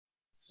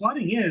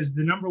flooding is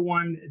the number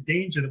one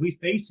danger that we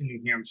face in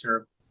New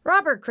Hampshire.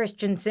 Robert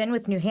Christensen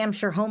with New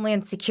Hampshire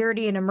Homeland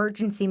Security and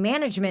Emergency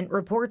Management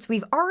reports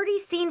we've already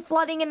seen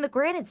flooding in the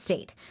Granite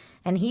State,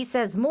 and he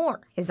says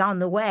more is on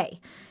the way.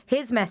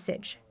 His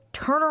message: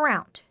 turn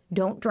around,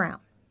 don't drown.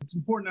 It's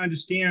important to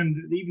understand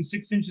that even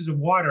 6 inches of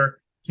water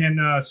can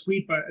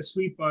sweep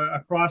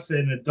across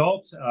an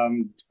adult,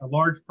 a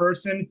large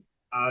person.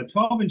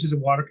 12 inches of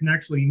water can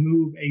actually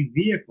move a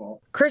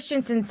vehicle.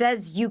 Christensen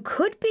says you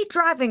could be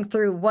driving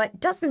through what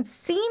doesn't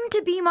seem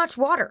to be much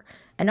water,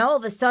 and all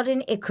of a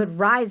sudden it could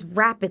rise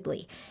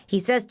rapidly. He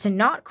says to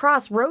not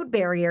cross road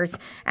barriers,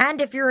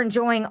 and if you're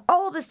enjoying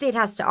all the state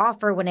has to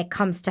offer when it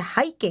comes to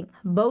hiking,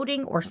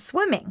 boating, or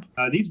swimming.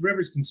 These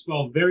rivers can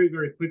swell very,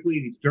 very quickly.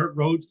 These dirt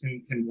roads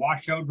can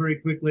wash out very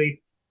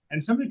quickly.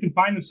 And somebody can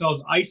find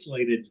themselves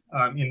isolated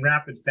in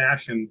rapid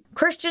fashion.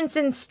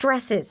 Christensen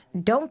stresses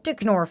don't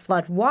ignore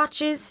flood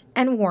watches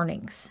and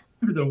warnings.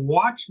 The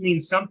watch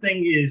means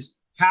something is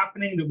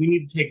happening that we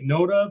need to take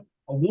note of.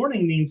 A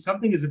warning means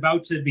something is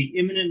about to be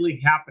imminently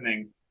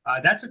happening.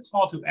 That's a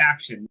call to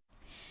action.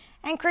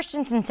 And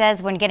Christensen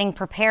says when getting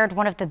prepared,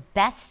 one of the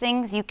best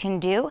things you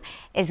can do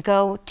is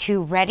go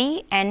to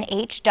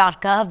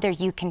readynh.gov. There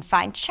you can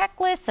find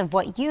checklists of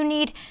what you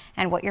need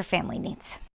and what your family needs.